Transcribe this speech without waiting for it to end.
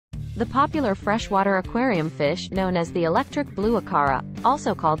The popular freshwater aquarium fish known as the Electric Blue Acara,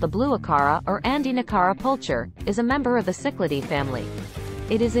 also called the Blue Acara or Andinoacara pulcher, is a member of the Cichlidae family.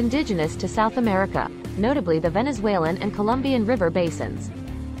 It is indigenous to South America, notably the Venezuelan and Colombian river basins.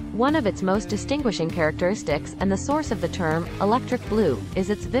 One of its most distinguishing characteristics, and the source of the term, electric blue, is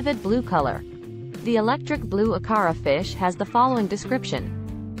its vivid blue color. The Electric Blue Acara fish has the following description.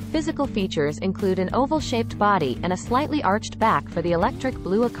 Physical features include an oval-shaped body and a slightly arched back for the Electric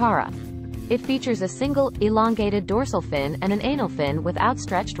Blue Acara. It features a single, elongated dorsal fin and an anal fin with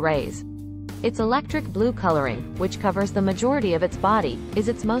outstretched rays. Its electric blue coloring, which covers the majority of its body, is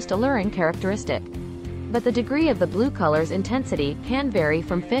its most alluring characteristic. But the degree of the blue color's intensity can vary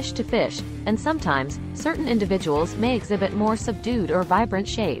from fish to fish, and sometimes, certain individuals may exhibit more subdued or vibrant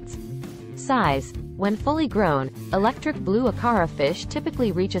shades. Size. When fully grown, Electric Blue Acara fish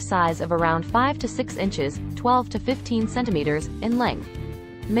typically reach a size of around 5 to 6 inches, 12 to 15 centimeters, in length.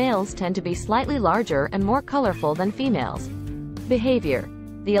 Males tend to be slightly larger and more colorful than females. Behavior.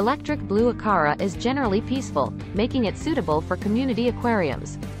 The Electric Blue Acara is generally peaceful, making it suitable for community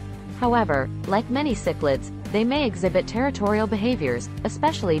aquariums. However, like many cichlids, they may exhibit territorial behaviors,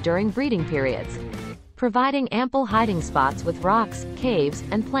 especially during breeding periods. Providing ample hiding spots with rocks, caves,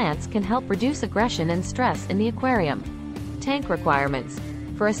 and plants can help reduce aggression and stress in the aquarium. Tank requirements.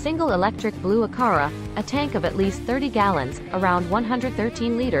 For a single Electric Blue Acara, a tank of at least 30 gallons, around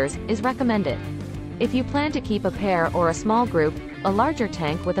 113 liters, is recommended. If you plan to keep a pair or a small group, a larger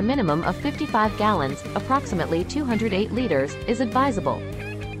tank with a minimum of 55 gallons, approximately 208 liters, is advisable.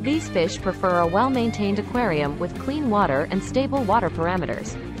 These fish prefer a well-maintained aquarium with clean water and stable water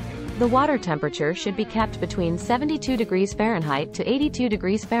parameters. The water temperature should be kept between 72 degrees Fahrenheit to 82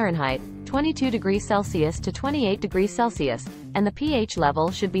 degrees Fahrenheit, 22 degrees Celsius to 28 degrees Celsius, and the pH level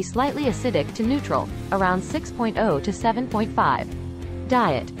should be slightly acidic to neutral, around 6.0 to 7.5.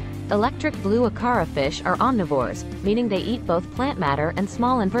 Diet. Electric Blue Acara fish are omnivores, meaning they eat both plant matter and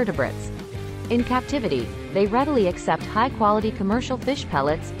small invertebrates. In captivity, they readily accept high-quality commercial fish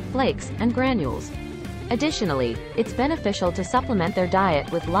pellets, flakes, and granules. Additionally, it's beneficial to supplement their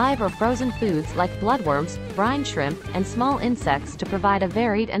diet with live or frozen foods like bloodworms, brine shrimp, and small insects to provide a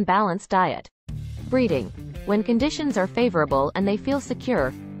varied and balanced diet. Breeding. When conditions are favorable and they feel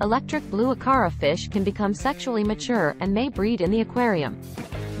secure, Electric Blue Acara fish can become sexually mature and may breed in the aquarium.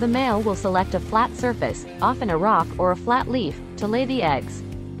 The male will select a flat surface, often a rock or a flat leaf, to lay the eggs.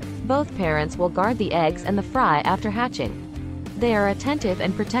 Both parents will guard the eggs and the fry after hatching. They are attentive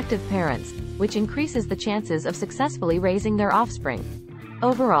and protective parents, which increases the chances of successfully raising their offspring.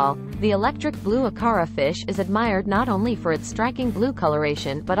 Overall, the Electric Blue Acara fish is admired not only for its striking blue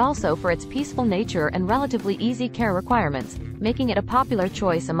coloration but also for its peaceful nature and relatively easy care requirements, making it a popular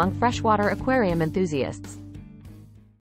choice among freshwater aquarium enthusiasts.